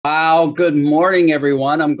Well, good morning,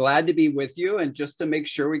 everyone. I'm glad to be with you. And just to make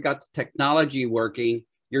sure we got the technology working,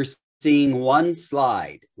 you're seeing one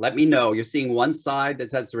slide. Let me know. You're seeing one slide that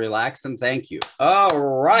says relax and thank you. All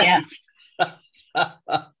right. Yes.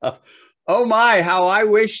 Oh my, how I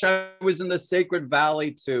wish I was in the Sacred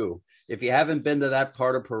Valley too. If you haven't been to that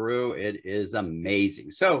part of Peru, it is amazing.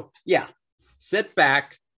 So yeah, sit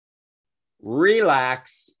back,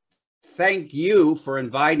 relax. Thank you for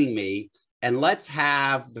inviting me. And let's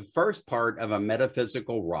have the first part of a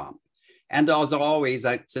metaphysical romp. And as always,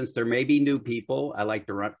 since there may be new people, I like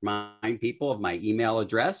to remind people of my email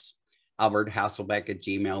address,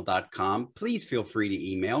 alberthasselbeck@gmail.com. Please feel free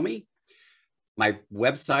to email me. My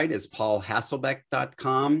website is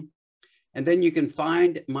paulhasselbeck.com. And then you can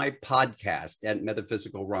find my podcast at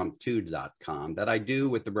metaphysicalromp2.com that I do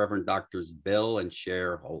with the Reverend Doctors Bill and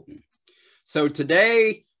Cher Holton. So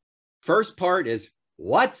today, first part is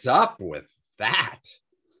what's up with that?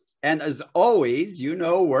 And as always, you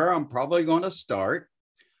know where I'm probably going to start.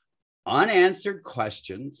 Unanswered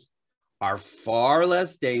questions are far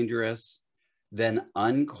less dangerous than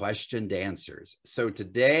unquestioned answers. So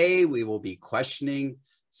today we will be questioning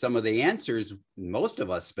some of the answers most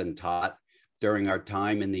of us have been taught during our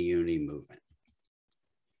time in the Unity movement.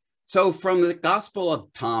 So from the Gospel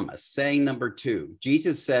of Thomas, saying number 2,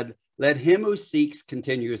 Jesus said, "Let him who seeks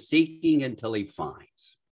continue seeking until he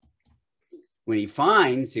finds. When he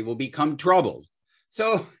finds, he will become troubled."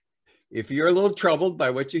 So if you're a little troubled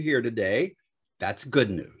by what you hear today, that's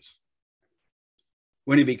good news.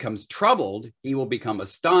 When he becomes troubled, he will become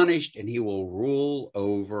astonished and he will rule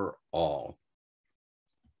over all.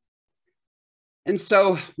 And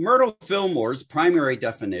so Charles Fillmore's primary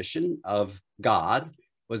definition of God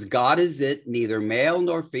was God is it neither male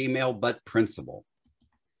nor female, but principle.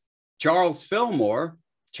 Charles Fillmore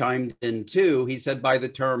chimed in too. He said, by the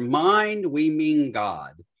term mind, we mean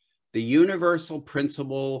God, the universal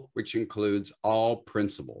principle, which includes all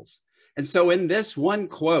principles. And so in this one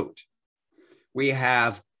quote, we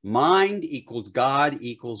have mind equals God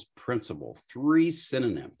equals principle, 3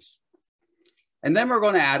 synonyms. And then we're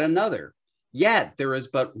going to add another. Yet there is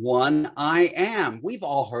but one I am. We've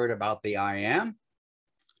all heard about the I am.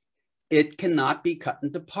 It cannot be cut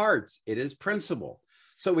into parts. It is principle.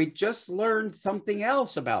 So we just learned something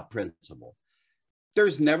else about principle.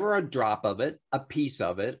 There's never a drop of it, a piece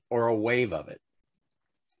of it, or a wave of it.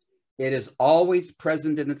 It is always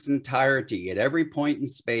present in its entirety at every point in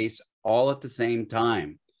space, all at the same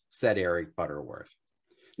time, said Eric Butterworth.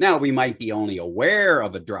 Now, we might be only aware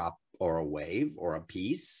of a drop or a wave or a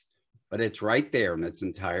piece, but it's right there in its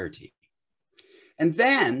entirety. And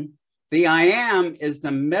then the I am is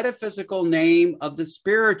the metaphysical name of the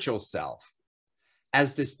spiritual self,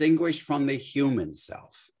 as distinguished from the human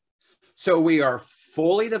self. So we are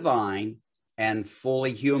fully divine and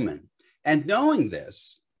fully human. And knowing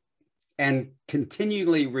this and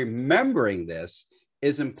continually remembering this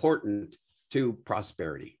is important to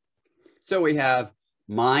prosperity. So we have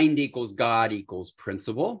mind equals God equals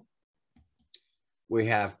principle. We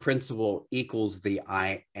have principle equals the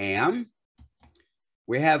I am.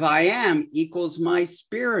 We have I am equals my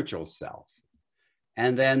spiritual self.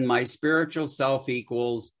 And then my spiritual self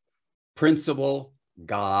equals principle,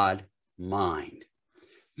 God, mind.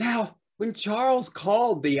 Now, when Charles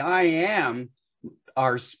called the I am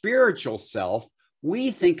our spiritual self, we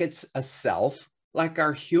think it's a self like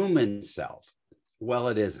our human self. Well,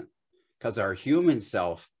 it isn't, because our human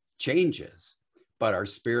self changes, but our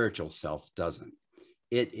spiritual self doesn't.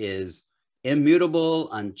 It is immutable,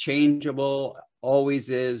 unchangeable, always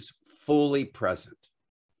is, fully present.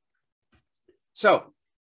 So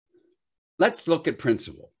let's look at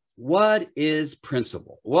principle. What is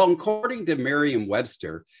principle? Well, according to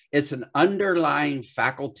Merriam-Webster, it's an underlying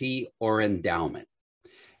faculty or endowment.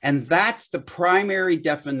 And that's the primary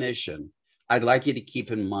definition I'd like you to keep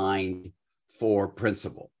in mind for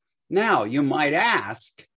principle. Now, you might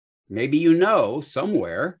ask, maybe you know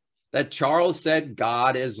somewhere that Charles said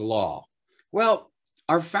God is law. Well,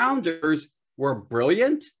 our founders were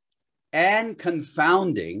brilliant and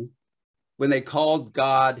confounding when they called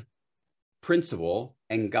God principle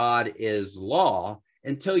and God is law,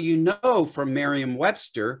 until you know from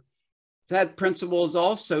Merriam-Webster that principle is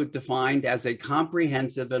also defined as a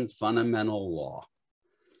comprehensive and fundamental law.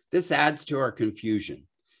 This adds to our confusion.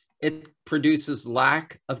 It produces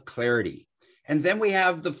lack of clarity. And then we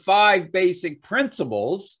have the 5 basic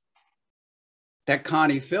principles that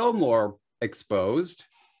Connie Fillmore exposed,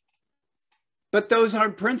 but those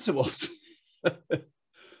aren't principles.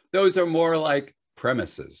 Those are more like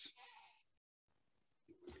premises.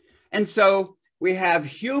 And so we have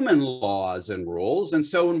human laws and rules. And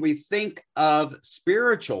so when we think of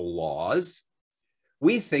spiritual laws,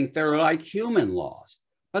 we think they're like human laws,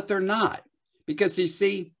 but they're not. Because you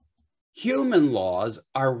see, human laws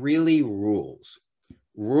are really rules.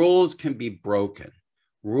 Rules can be broken.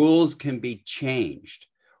 Rules can be changed.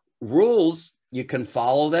 Rules, you can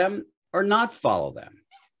follow them or not follow them.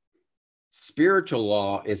 Spiritual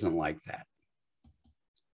law isn't like that.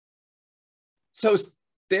 So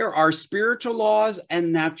there are spiritual laws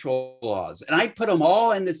and natural laws, and I put them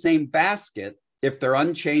all in the same basket if they're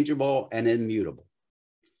unchangeable and immutable.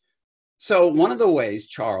 So one of the ways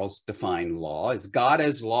Charles defined law is God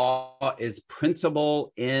as law is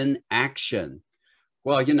principle in action.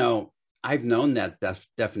 Well, you know, I've known that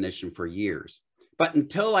definition for years, but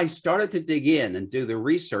until I started to dig in and do the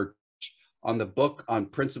research on the book on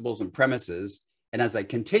principles and premises, and as I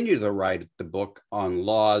continue to write the book on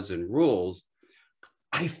laws and rules,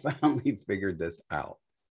 I finally figured this out.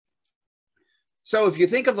 So if you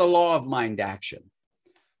think of the law of mind action,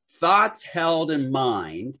 thoughts held in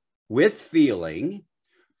mind with feeling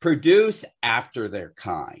produce after their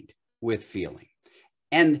kind with feeling.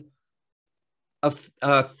 And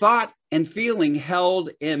a thought and feeling held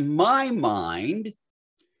in my mind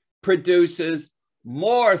produces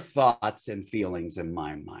more thoughts and feelings in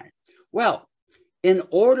my mind. Well, in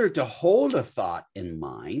order to hold a thought in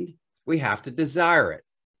mind, we have to desire it.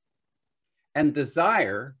 And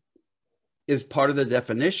desire is part of the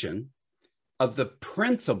definition of the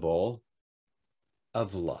principle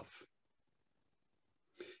of love.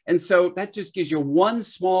 And so that just gives you one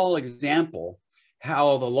small example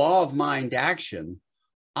how the law of mind action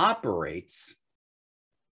operates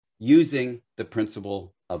using the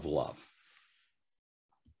principle of love.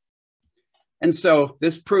 And so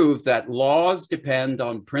this proved that laws depend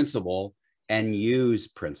on principle and use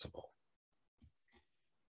principle.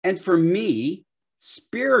 And for me,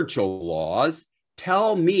 spiritual laws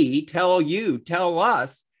tell me, tell you, tell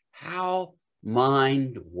us how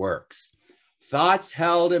mind works. Thoughts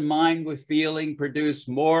held in mind with feeling produce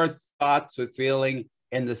more thoughts with feeling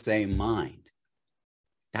in the same mind.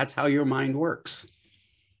 That's how your mind works.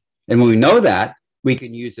 And when we know that, we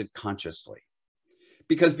can use it consciously.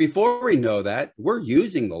 Because before we know that, we're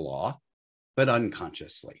using the law, but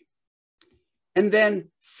unconsciously. And then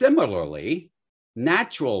similarly,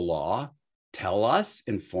 natural law tell us,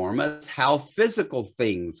 inform us how physical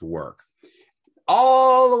things work,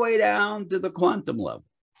 all the way down to the quantum level.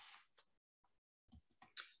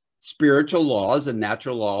 Spiritual laws and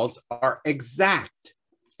natural laws are exact.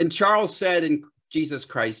 And Charles said in Jesus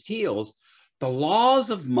Christ Heals, the laws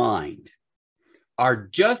of mind are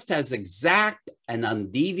just as exact and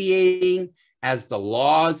undeviating as the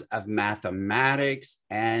laws of mathematics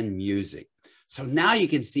and music. So now you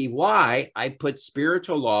can see why I put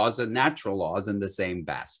spiritual laws and natural laws in the same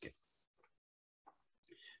basket.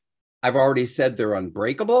 I've already said they're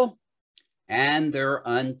unbreakable and they're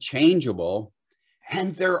unchangeable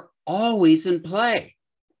and they're always in play.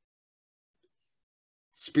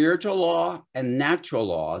 Spiritual law and natural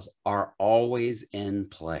laws are always in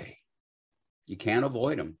play. You can't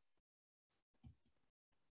avoid them.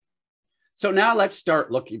 So now let's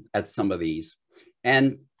start looking at some of these.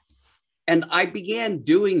 And I began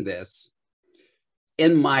doing this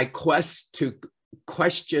in my quest to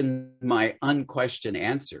question my unquestioned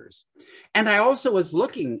answers. And I also was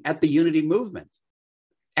looking at the unity movement,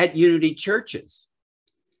 at unity churches,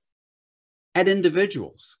 at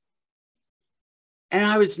individuals. And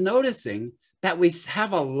I was noticing that we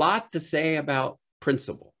have a lot to say about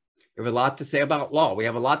principle. We have a lot to say about law. We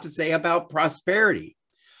have a lot to say about prosperity.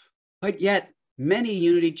 But yet many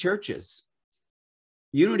unity churches,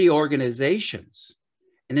 unity organizations,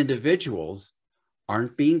 and individuals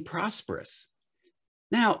aren't being prosperous.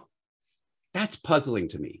 Now, that's puzzling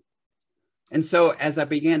to me. And so as I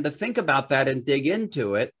began to think about that and dig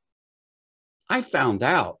into it, I found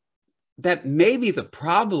out that maybe the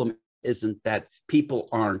problem isn't that people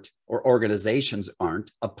aren't or organizations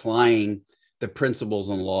aren't applying the principles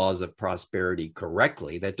and laws of prosperity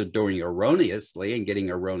correctly, that they're doing erroneously and getting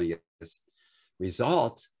erroneous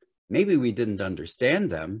results. Maybe we didn't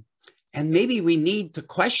understand them, and maybe we need to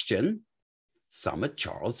question some of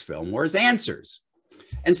Charles Fillmore's answers.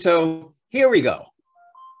 And so here we go.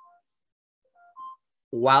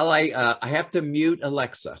 While I have to mute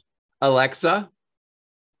Alexa. Alexa,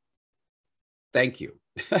 thank you.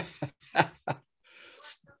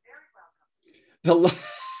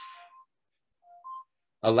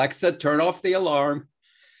 Alexa, turn off the alarm.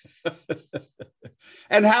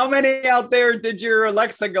 And how many out there did your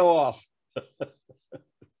Alexa go off?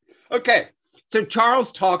 Okay, so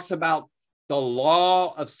Charles talks about the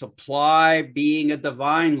law of supply being a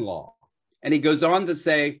divine law. And he goes on to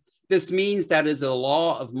say, this means that is a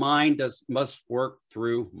law of mind must work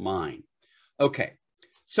through mind. Okay,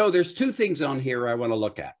 so there's two things on here I want to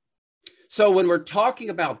look at. So when we're talking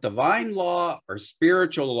about divine law or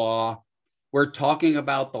spiritual law, we're talking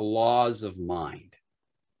about the laws of mind.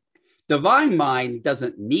 Divine mind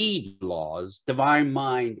doesn't need laws. Divine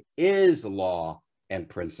mind is law and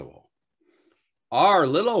principle. Our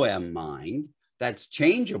little m mind, that's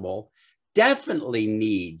changeable, definitely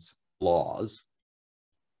needs laws.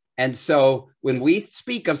 And so when we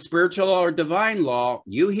speak of spiritual law or divine law,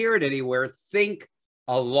 you hear it anywhere, think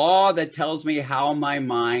a law that tells me how my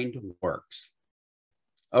mind works.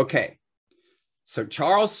 Okay, so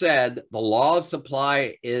Charles said the law of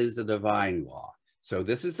supply is a divine law. So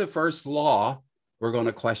this is the first law we're going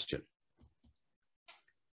to question.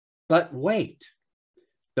 But wait,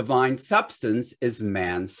 divine substance is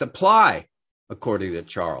man's supply, according to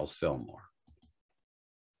Charles Fillmore.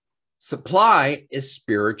 Supply is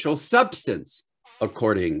spiritual substance,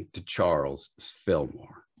 according to Charles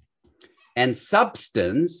Fillmore. And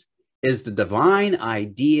substance is the divine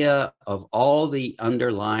idea of all the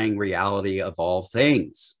underlying reality of all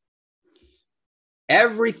things.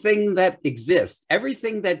 Everything that exists,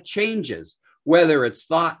 everything that changes, whether it's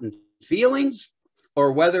thought and feelings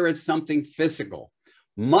or whether it's something physical,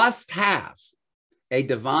 must have a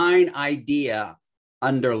divine idea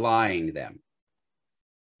underlying them.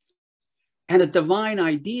 And a divine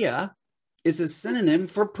idea is a synonym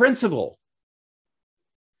for principle.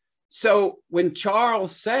 So when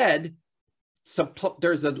Charles said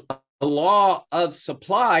there's a law of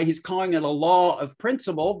supply, he's calling it a law of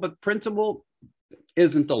principle, but principle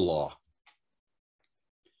isn't a law.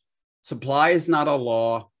 Supply is not a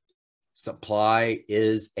law. Supply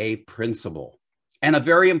is a principle, and a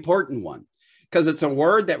very important one, because it's a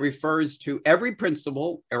word that refers to every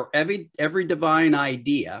principle or every divine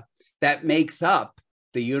idea that makes up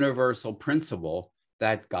the universal principle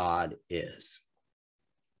that God is.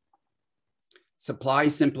 Supply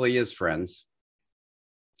simply is, friends.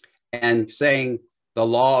 And saying the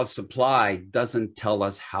law of supply doesn't tell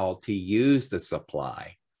us how to use the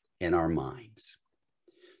supply in our minds.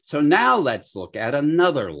 So now let's look at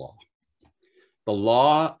another law, the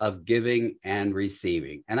law of giving and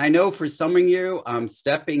receiving. And I know for some of you, I'm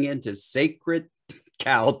stepping into sacred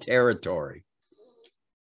cow territory.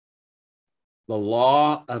 The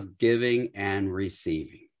law of giving and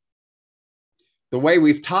receiving. The way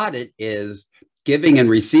we've taught it is giving and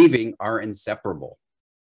receiving are inseparable.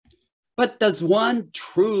 But does one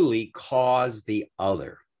truly cause the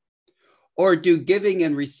other? Or do giving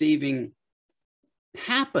and receiving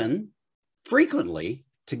happen frequently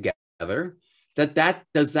together?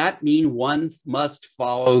 Does that mean one must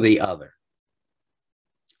follow the other?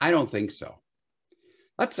 I don't think so.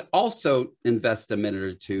 Let's also invest a minute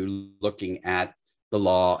or two looking at the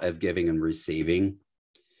law of giving and receiving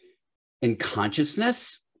in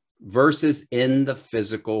consciousness versus in the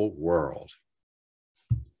physical world.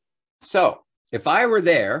 So if I were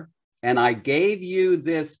there and I gave you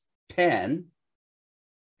this pen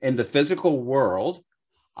in the physical world,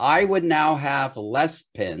 I would now have less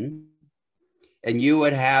pen and you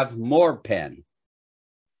would have more pen.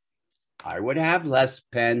 I would have less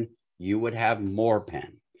pen, you would have more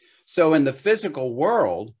pen. So in the physical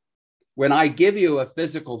world, when I give you a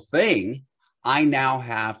physical thing, I now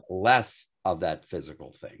have less of that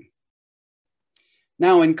physical thing.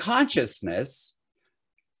 Now in consciousness,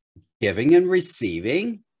 giving and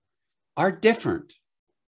receiving are different.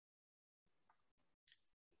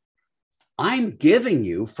 I'm giving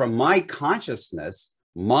you from my consciousness,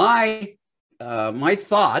 my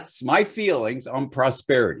thoughts, my feelings on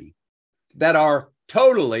prosperity that are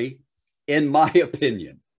totally in my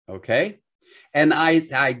opinion, okay? And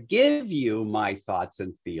I give you my thoughts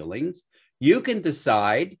and feelings. You can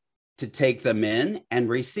decide to take them in and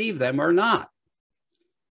receive them or not.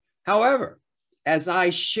 However, as I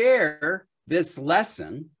share this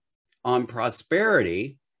lesson on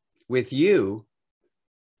prosperity with you,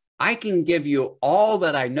 I can give you all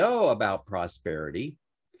that I know about prosperity,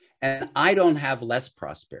 and I don't have less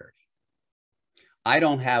prosperity. I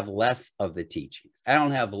don't have less of the teachings. I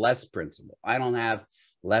don't have less principle. I don't have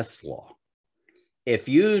less law. If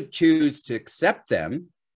you choose to accept them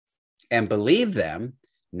and believe them,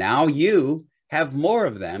 now you have more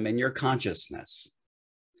of them in your consciousness.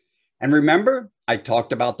 And remember, I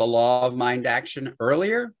talked about the law of mind action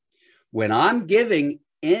earlier. When I'm giving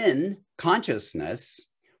in consciousness,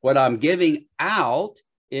 what I'm giving out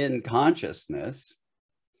in consciousness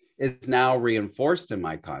is now reinforced in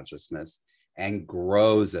my consciousness and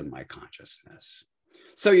grows in my consciousness.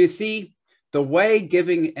 So you see, The way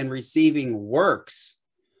giving and receiving works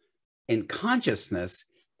in consciousness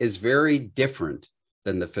is very different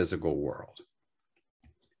than the physical world.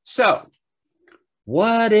 So,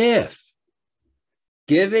 what if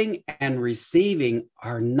giving and receiving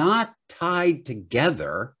are not tied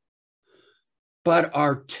together, but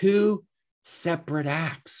are two separate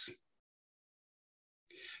acts?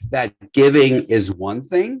 That giving is one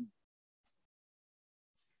thing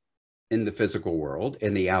in the physical world,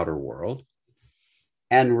 in the outer world,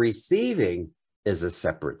 and receiving is a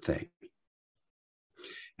separate thing.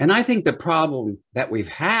 And I think the problem that we've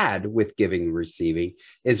had with giving and receiving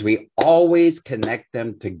is we always connect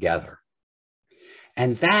them together.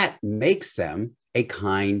 And that makes them a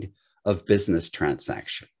kind of business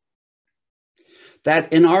transaction.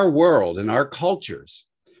 That in our world, in our cultures,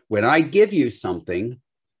 when I give you something,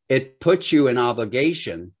 it puts you in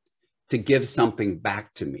obligation to give something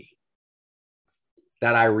back to me.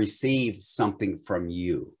 That I receive something from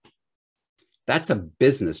you. That's a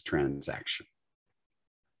business transaction.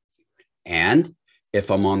 And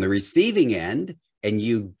if I'm on the receiving end and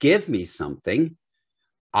you give me something,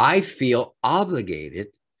 I feel obligated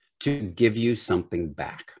to give you something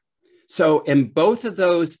back. So in both of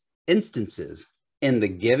those instances, in the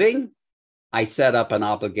giving, I set up an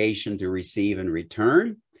obligation to receive and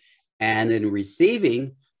return. And in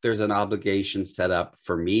receiving, there's an obligation set up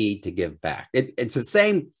for me to give back. It's the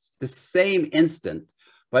same instant,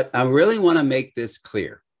 but I really want to make this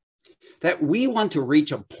clear that we want to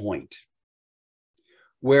reach a point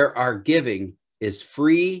where our giving is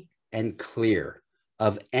free and clear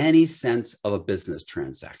of any sense of a business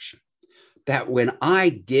transaction. That when I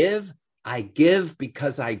give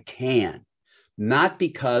because I can, not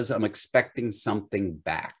because I'm expecting something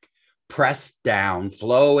back, pressed down,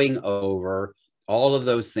 flowing over, all of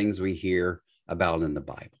those things we hear about in the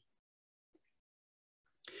Bible.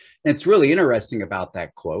 And it's really interesting about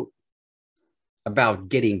that quote, about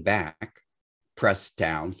getting back, pressed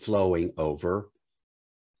down, flowing over,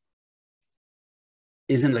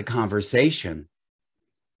 isn't the conversation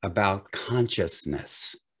about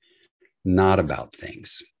consciousness, not about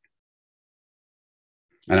things.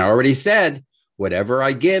 And I already said, whatever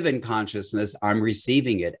I give in consciousness, I'm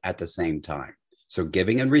receiving it at the same time. So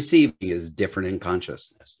giving and receiving is different in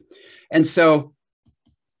consciousness. And so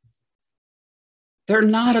they're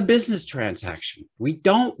not a business transaction. We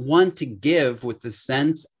don't want to give with the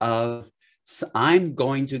sense of, I'm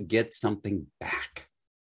going to get something back.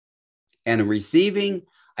 And in receiving,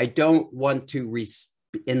 I don't want to,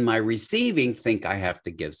 in my receiving, think I have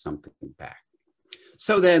to give something back.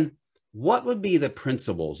 So then, what would be the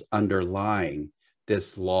principles underlying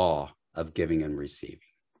this law of giving and receiving?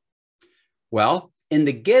 Well, in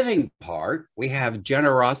the giving part, we have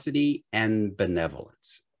generosity and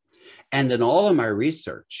benevolence. And in all of my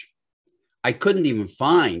research, I couldn't even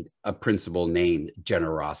find a principle named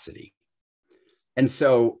generosity. And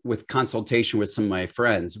so with consultation with some of my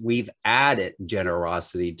friends, we've added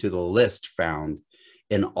generosity to the list found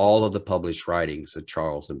in all of the published writings of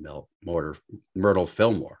Charles and Myrtle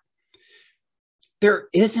Fillmore. There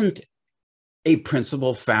isn't a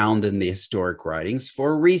principle found in the historic writings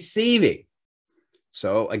for receiving.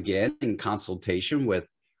 So again, in consultation with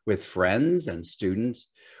friends and students,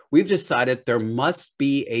 we've decided there must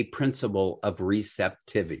be a principle of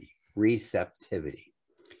receptivity.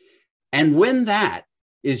 And when that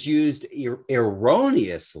is used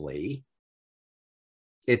erroneously,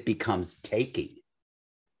 it becomes taking.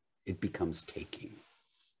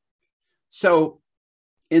 So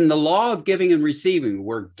in the law of giving and receiving,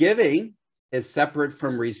 where giving is separate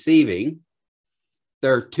from receiving,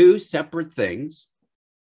 there are two separate things.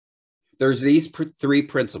 There's these three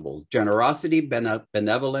principles: generosity,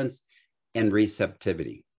 benevolence, and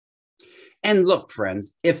receptivity. And look,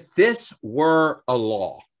 friends, if this were a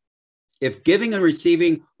law, if giving and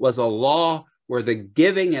receiving was a law where the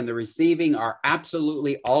giving and the receiving are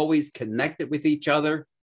absolutely always connected with each other,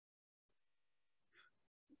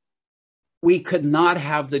 we could not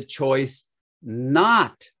have the choice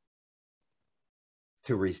not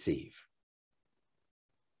to receive.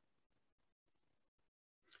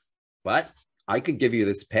 But I could give you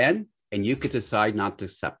this pen and you could decide not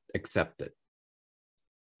to accept it.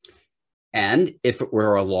 And if it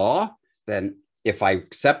were a law, then if I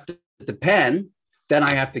accept the pen, then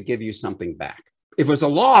I have to give you something back. If it was a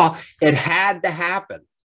law, it had to happen.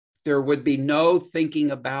 There would be no thinking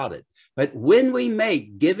about it. But when we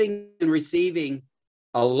make giving and receiving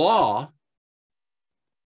a law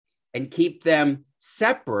and keep them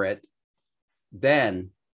separate, then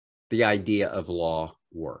the idea of law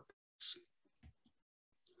works.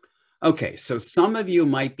 Okay, so some of you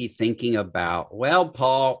might be thinking about, well,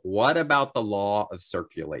 Paul, what about the law of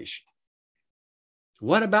circulation?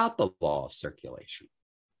 What about the law of circulation?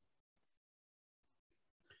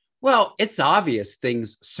 Well, it's obvious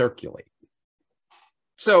things circulate.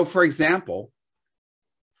 So, for example,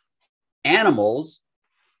 animals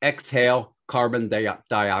exhale carbon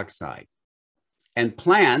dioxide, and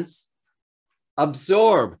plants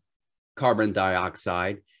absorb carbon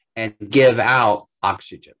dioxide and give out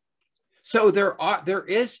oxygen. So there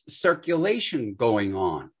is circulation going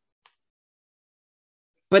on.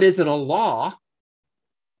 But is it a law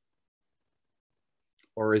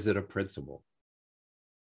or is it a principle?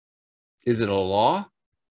 Is it a law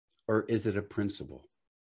or is it a principle?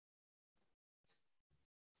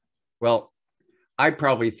 Well, I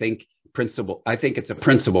probably think principle. I think it's a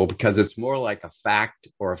principle because it's more like a fact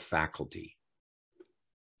or a faculty.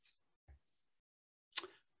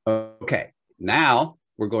 Okay, now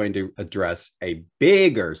we're going to address a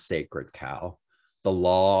bigger sacred cow, the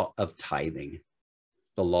law of tithing.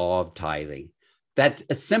 The law of tithing. That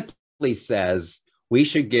simply says we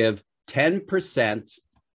should give 10%.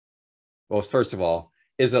 Well, first of all,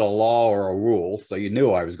 is it a law or a rule? So you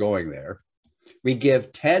knew I was going there. We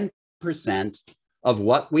give 10% of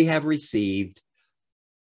what we have received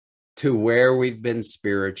to where we've been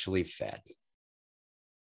spiritually fed.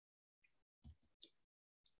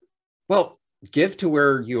 Well, give to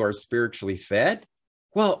where you are spiritually fed.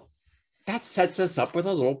 Well, that sets us up with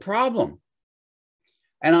a little problem.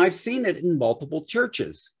 And I've seen it in multiple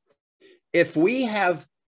churches. If we have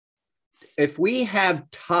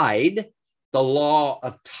tied the law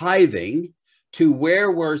of tithing to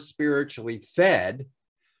where we're spiritually fed,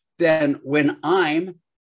 then when I'm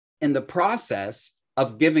in the process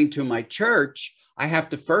of giving to my church, I have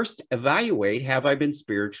to first evaluate, have I been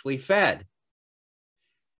spiritually fed?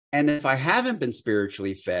 And if I haven't been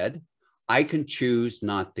spiritually fed, I can choose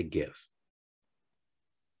not to give.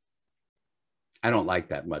 I don't like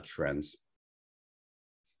that much, friends.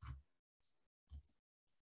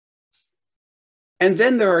 And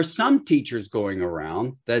then there are some teachers going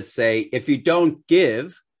around that say, if you don't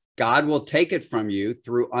give, God will take it from you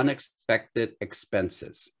through unexpected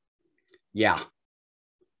expenses. Yeah.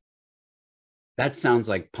 That sounds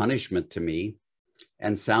like punishment to me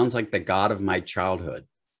and sounds like the God of my childhood.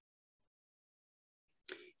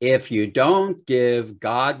 If you don't give,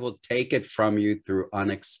 God will take it from you through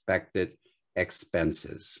unexpected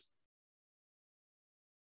expenses.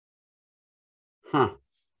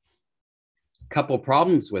 Couple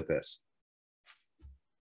problems with this.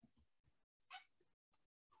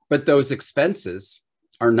 But those expenses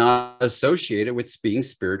are not associated with being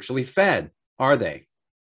spiritually fed, are they?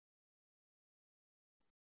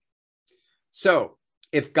 So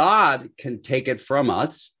if God can take it from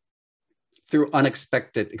us through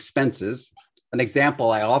unexpected expenses, an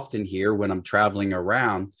example I often hear when I'm traveling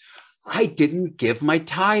around, I didn't give my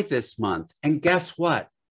tithe this month. And guess what?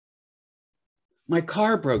 My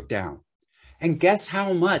car broke down. And guess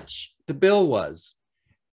how much the bill was?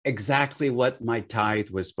 Exactly what my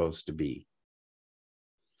tithe was supposed to be.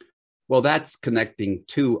 Well, that's connecting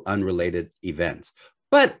two unrelated events.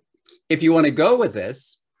 But if you want to go with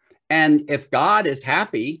this, and if God is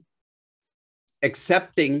happy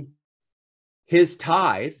accepting his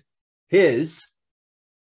tithe,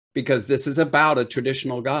 because this is about a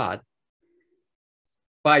traditional God,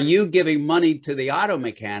 by you giving money to the auto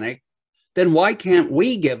mechanic, then why can't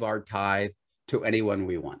we give our tithe to anyone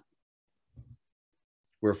we want?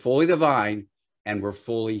 We're fully divine and we're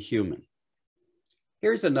fully human.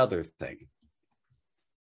 Here's another thing.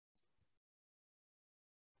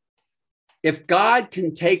 If God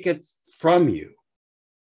can take it from you,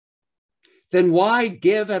 then why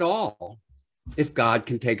give at all if God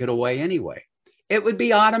can take it away anyway? It would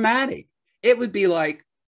be automatic. It would be like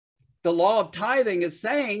the law of tithing is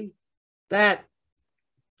saying that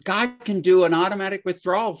God can do an automatic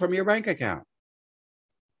withdrawal from your bank account.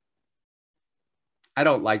 I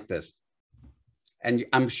don't like this. And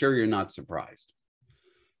I'm sure you're not surprised.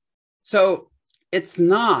 So it's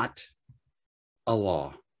not a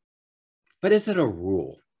law, but is it a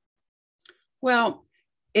rule? Well,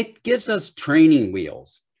 it gives us training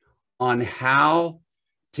wheels on how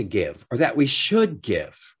to give, or that we should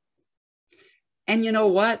give. And you know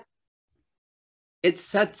what? It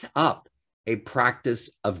sets up a practice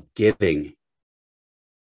of giving.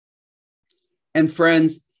 And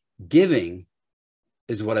friends, giving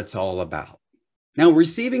is what it's all about. Now,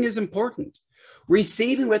 receiving is important.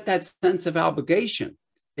 Receiving with that sense of obligation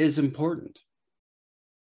is important.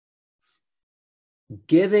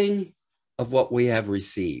 Giving of what we have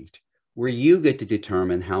received, where you get to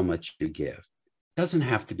determine how much you give. Doesn't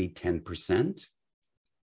have to be 10%.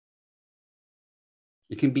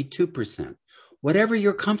 It can be 2%, whatever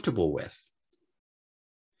you're comfortable with.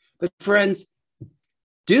 But friends,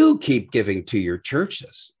 do keep giving to your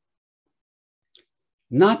churches.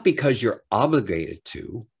 Not because you're obligated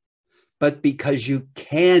to, but because you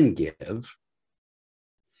can give,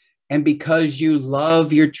 and because you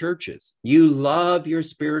love your churches. You love your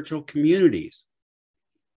spiritual communities.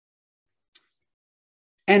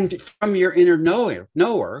 And from your inner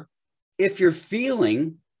knower, if you're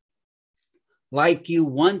feeling like you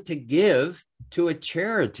want to give to a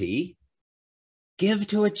charity, give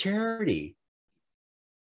to a charity.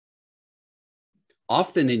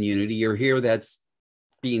 Often in unity, you'll hear that's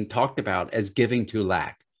being talked about as giving to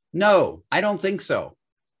lack. No, I don't think so.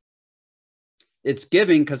 It's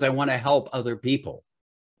giving because I want to help other people.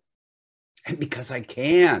 And because I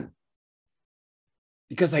can.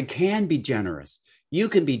 Because I can be generous. You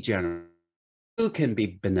can be generous. You can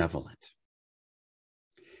be benevolent.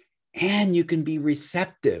 And you can be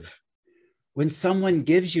receptive. When someone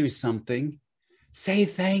gives you something, say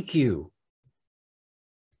thank you.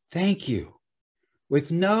 Thank you.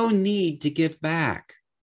 With no need to give back.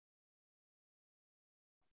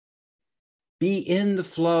 Be in the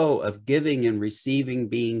flow of giving and receiving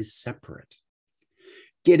being separate.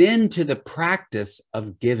 Get into the practice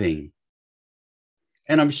of giving.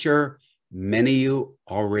 And I'm sure many of you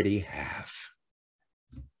already have.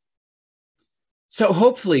 So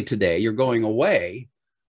hopefully today you're going away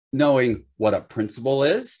knowing what a principle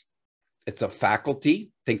is. It's a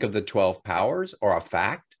faculty. Think of the 12 powers, or a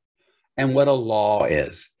fact, and what a law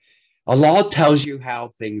is. A law tells you how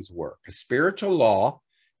things work. A spiritual law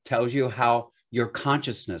tells you how your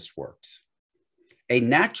consciousness works. A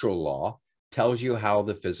natural law tells you how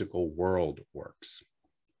the physical world works.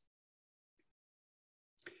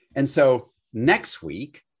 And so next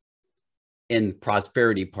week in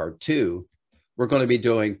Prosperity Part 2, we're going to be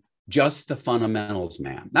doing just the fundamentals,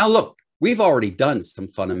 man. Now look, we've already done some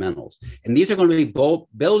fundamentals, and these are going to be both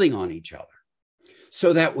building on each other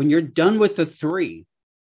so that when you're done with the 3,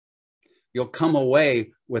 you'll come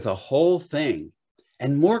away with a whole thing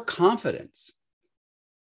and more confidence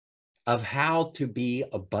of how to be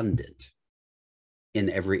abundant in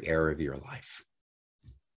every area of your life.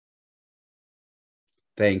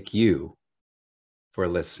 Thank you for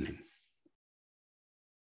listening.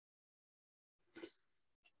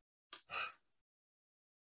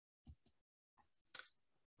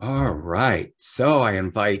 All right, so I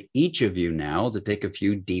invite each of you now to take a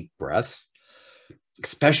few deep breaths,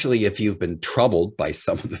 especially if you've been troubled by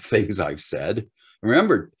some of the things I've said.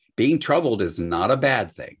 Remember, being troubled is not a bad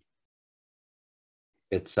thing.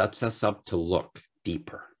 It sets us up to look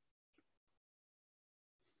deeper.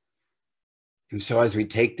 And so as we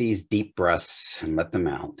take these deep breaths and let them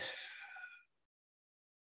out,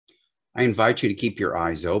 I invite you to keep your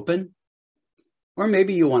eyes open, or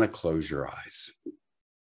maybe you want to close your eyes.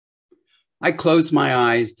 I close my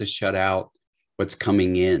eyes to shut out what's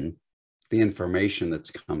coming in, the information that's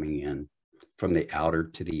coming in from the outer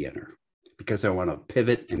to the inner, because I want to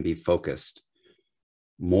pivot and be focused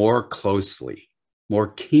more closely, more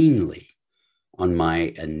keenly on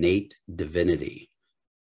my innate divinity.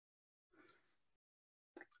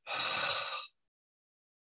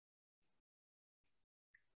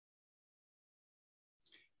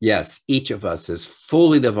 Yes, each of us is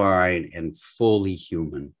fully divine and fully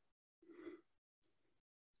human.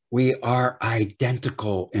 We are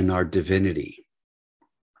identical in our divinity.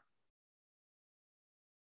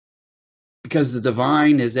 Because the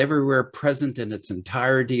divine is everywhere present in its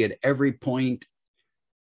entirety at every point,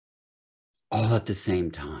 all at the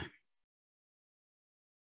same time.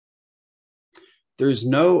 There's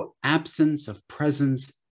no absence of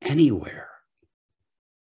presence anywhere.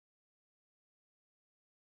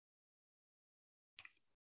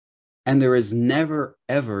 And there is never,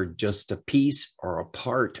 ever just a piece or a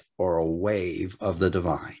part or a wave of the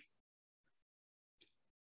divine.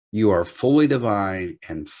 You are fully divine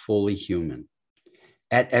and fully human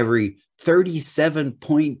at every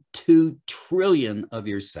 37.2 trillion of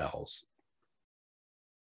your cells.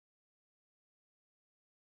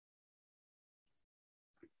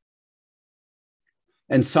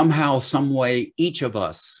 And somehow, some way, each of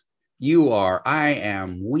us, you are, I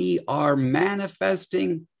am, we are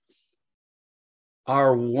manifesting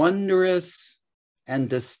our wondrous and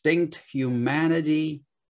distinct humanity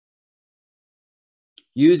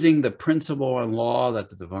using the principle and law that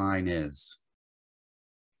the divine is.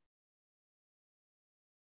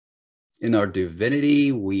 In our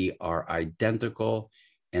divinity, we are identical.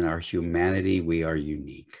 In our humanity, we are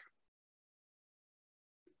unique.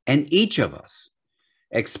 And each of us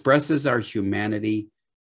expresses our humanity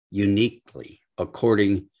uniquely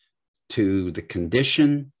according to the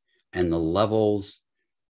condition and the levels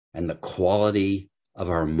and the quality of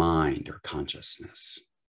our mind or consciousness.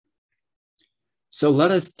 So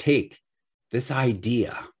let us take this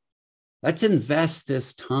idea. Let's invest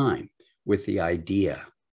this time with the idea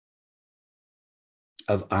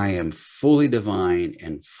of I am fully divine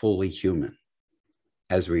and fully human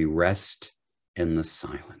as we rest in the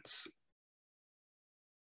silence.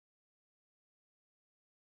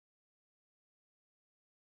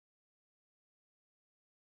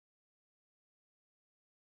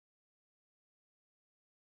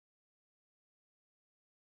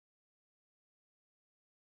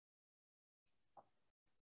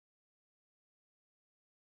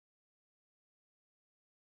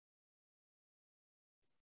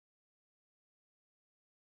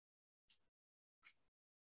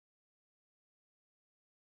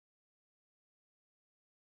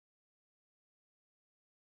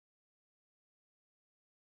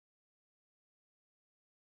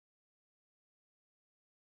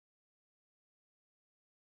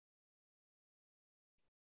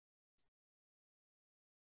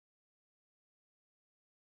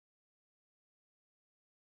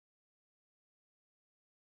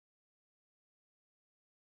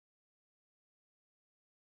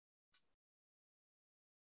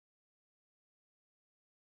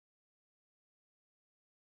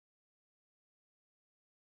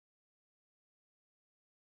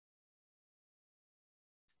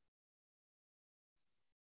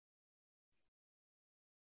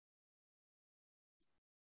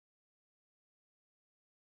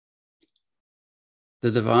 The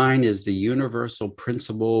divine is the universal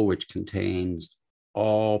principle which contains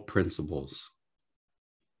all principles,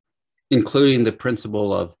 including the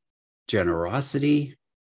principle of generosity,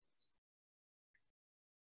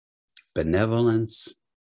 benevolence,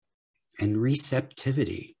 and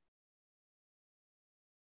receptivity.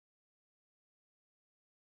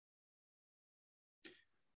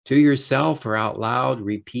 To yourself or out loud,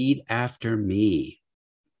 repeat after me.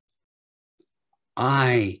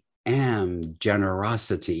 I am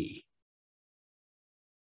generosity.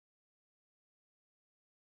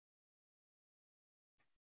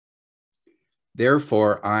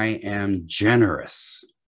 Therefore, I am generous.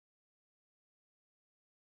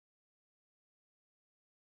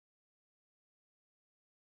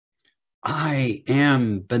 I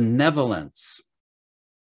am benevolence.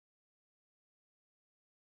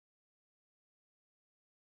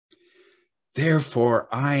 Therefore,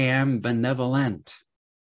 I am benevolent.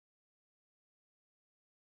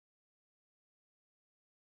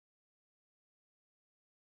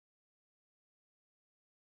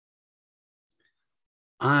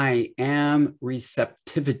 I am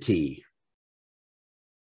receptivity.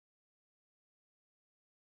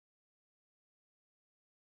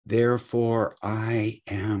 Therefore, I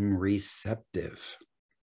am receptive.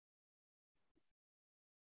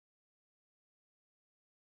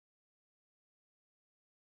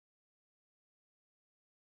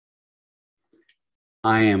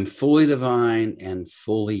 I am fully divine and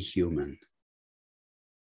fully human.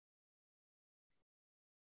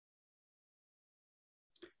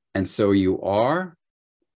 And so you are,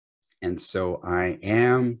 and so I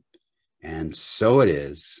am, and so it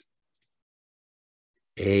is.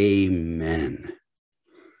 Amen.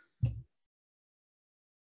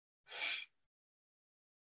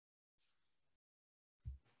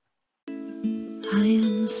 I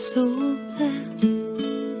am so blessed.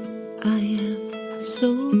 I am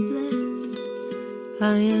so blessed.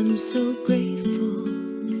 I am so grateful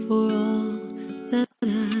for all that I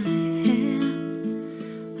have.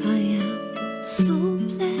 I am so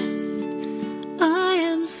blessed. I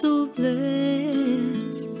am so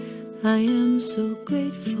blessed. I am so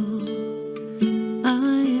grateful.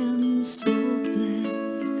 I am so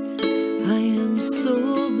blessed. I am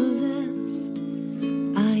so blessed.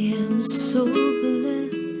 I am so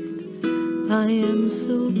blessed. I am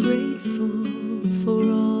so grateful for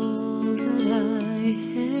all that I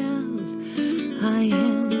have. I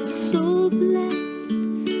am so blessed.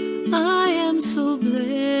 I am so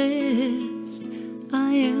blessed.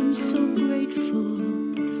 I am so grateful.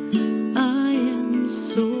 I am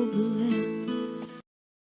so blessed.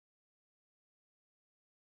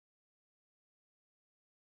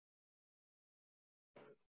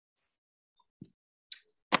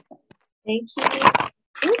 Thank you.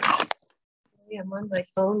 I'm on my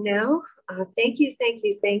phone now. Thank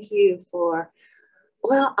you for,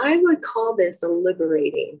 well, I would call this a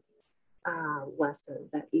liberating lesson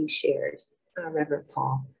that you shared, Reverend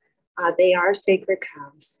Paul. They are sacred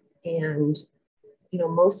cows, and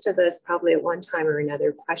most of us probably at one time or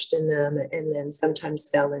another questioned them and then sometimes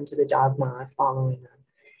fell into the dogma of following them.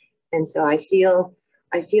 And so I feel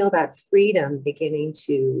that freedom beginning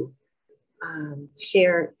to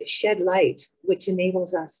shed light, which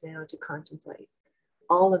enables us now to contemplate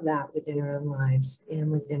all of that within our own lives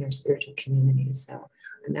and within our spiritual communities. So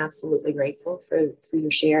I'm absolutely grateful for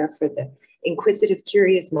your share, for the inquisitive,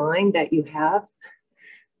 curious mind that you have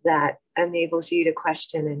that enables you to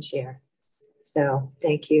question and share. So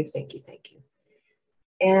thank you, thank you, thank you.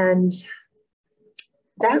 And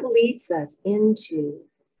that leads us into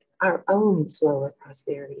our own flow of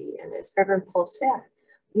prosperity. And as Reverend Paul said,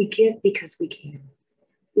 we give because we can.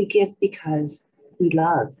 We give because we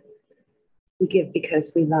love. We give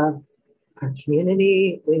because we love our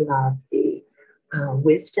community. We love the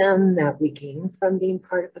wisdom that we gain from being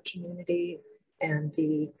part of a community and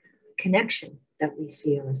the connection that we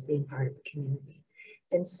feel as being part of a community.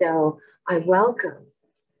 And so I welcome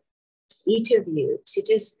each of you to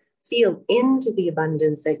just feel into the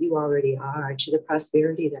abundance that you already are, to the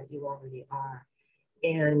prosperity that you already are,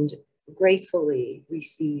 and gratefully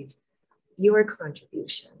receive your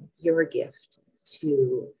contribution, your gift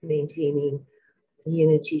to maintaining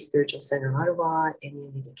Unity Spiritual Center Ottawa and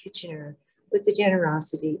Unity Kitchener with the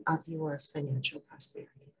generosity of your financial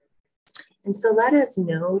prosperity. And so let us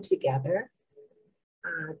know together,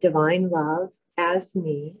 divine love as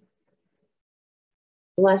me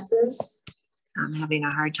blesses, I'm having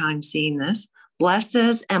a hard time seeing this,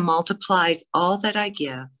 blesses and multiplies all that I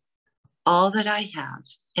give, all that I have,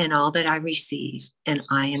 and all that I receive, and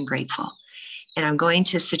I am grateful. And I'm going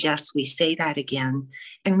to suggest we say that again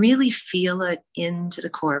and really feel it into the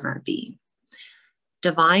core of our being.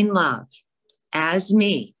 Divine love, as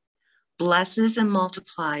me, blesses and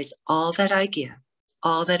multiplies all that I give,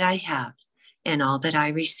 all that I have, and all that I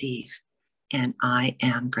receive, and I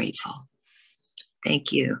am grateful.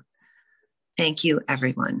 Thank you. Thank you,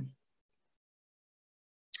 everyone.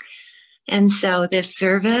 And so this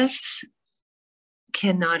service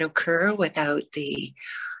cannot occur without the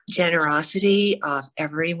generosity of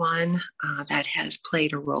everyone that has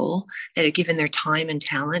played a role, that have given their time and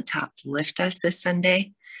talent to uplift us this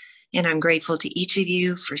Sunday. And I'm grateful to each of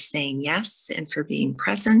you for saying yes and for being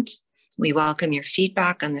present. We welcome your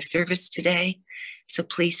feedback on the service today. So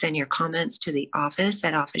please send your comments to the office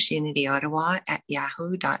at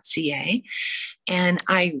officeunityottawa@yahoo.ca. And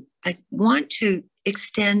I want to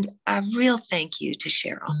extend a real thank you to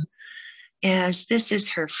Cheryl, as this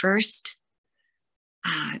is her first,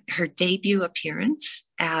 her debut appearance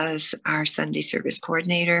as our Sunday service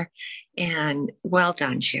coordinator. And well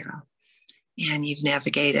done, Cheryl. And you've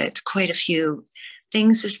navigated quite a few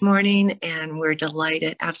things this morning, and we're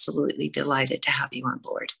delighted, absolutely delighted to have you on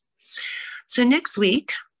board. So next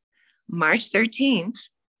week, March 13th,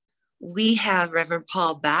 we have Reverend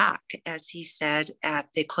Paul back, as he said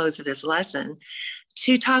at the close of his lesson,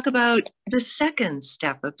 to talk about the second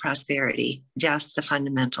step of prosperity, just the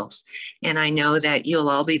fundamentals. And I know that you'll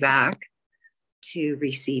all be back to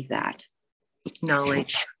receive that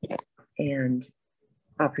knowledge and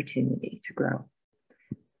opportunity to grow.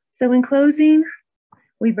 So in closing,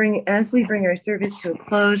 as we bring our service to a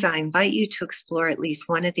close, I invite you to explore at least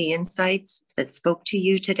one of the insights that spoke to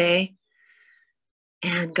you today,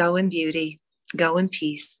 and go in beauty, go in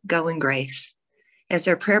peace, go in grace. As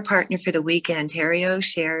our prayer partner for the week, Ontario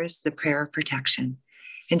shares the prayer of protection,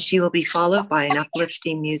 and she will be followed by an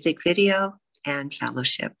uplifting music video and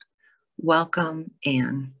fellowship. Welcome,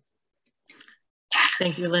 Anne.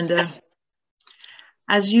 Thank you, Linda.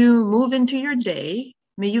 As you move into your day,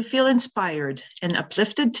 may you feel inspired and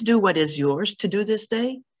uplifted to do what is yours to do this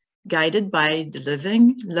day, guided by the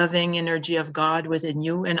living, loving energy of God within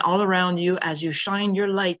you and all around you as you shine your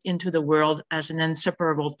light into the world as an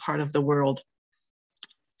inseparable part of the world.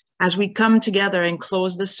 As we come together and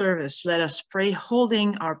close the service, let us pray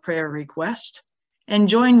holding our prayer request, and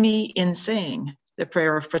join me in saying the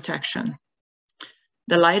prayer of protection.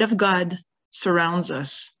 The light of God surrounds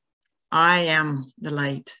us. I am the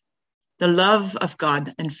light. The love of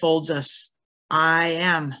God enfolds us. I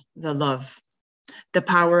am the love. The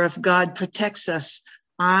power of God protects us.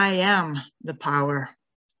 I am the power.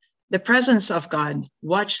 The presence of God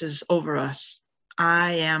watches over us.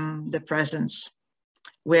 I am the presence.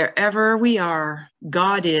 Wherever we are,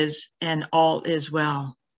 God is, and all is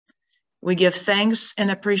well. We give thanks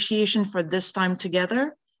and appreciation for this time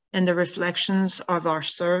together and the reflections of our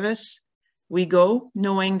service. We go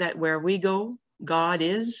knowing that where we go, God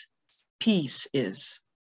is, peace is.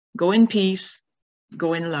 Go in peace,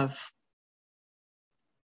 go in love.